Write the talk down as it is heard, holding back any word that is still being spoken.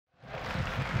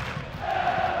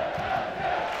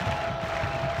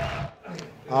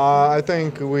I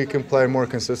think we can play more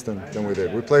consistent than we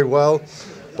did. We played well,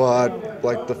 but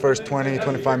like the first 20,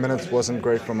 25 minutes wasn't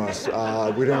great from us.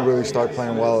 We didn't really start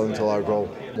playing well until our goal.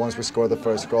 Once we scored the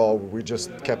first goal, we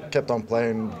just kept on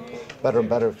playing better and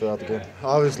better throughout the game.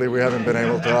 Obviously, we haven't been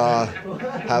able to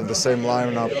have the same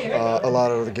lineup a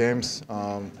lot of the games.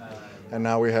 And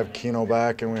now we have Kino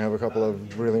back, and we have a couple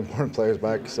of really important players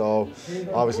back. So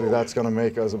obviously, that's going to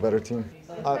make us a better team.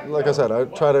 Like I said, I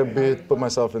try to put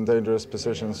myself in dangerous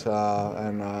positions,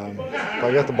 and if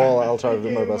I get the ball, I'll try to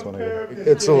do my best when I get it.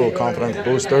 It's a little confidence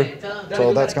booster,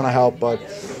 so that's going to help. But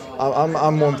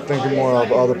I'm more thinking more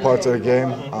of other parts of the game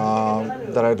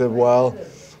that I did well,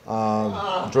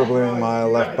 dribbling my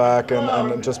left back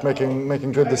and just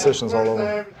making good decisions all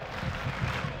over.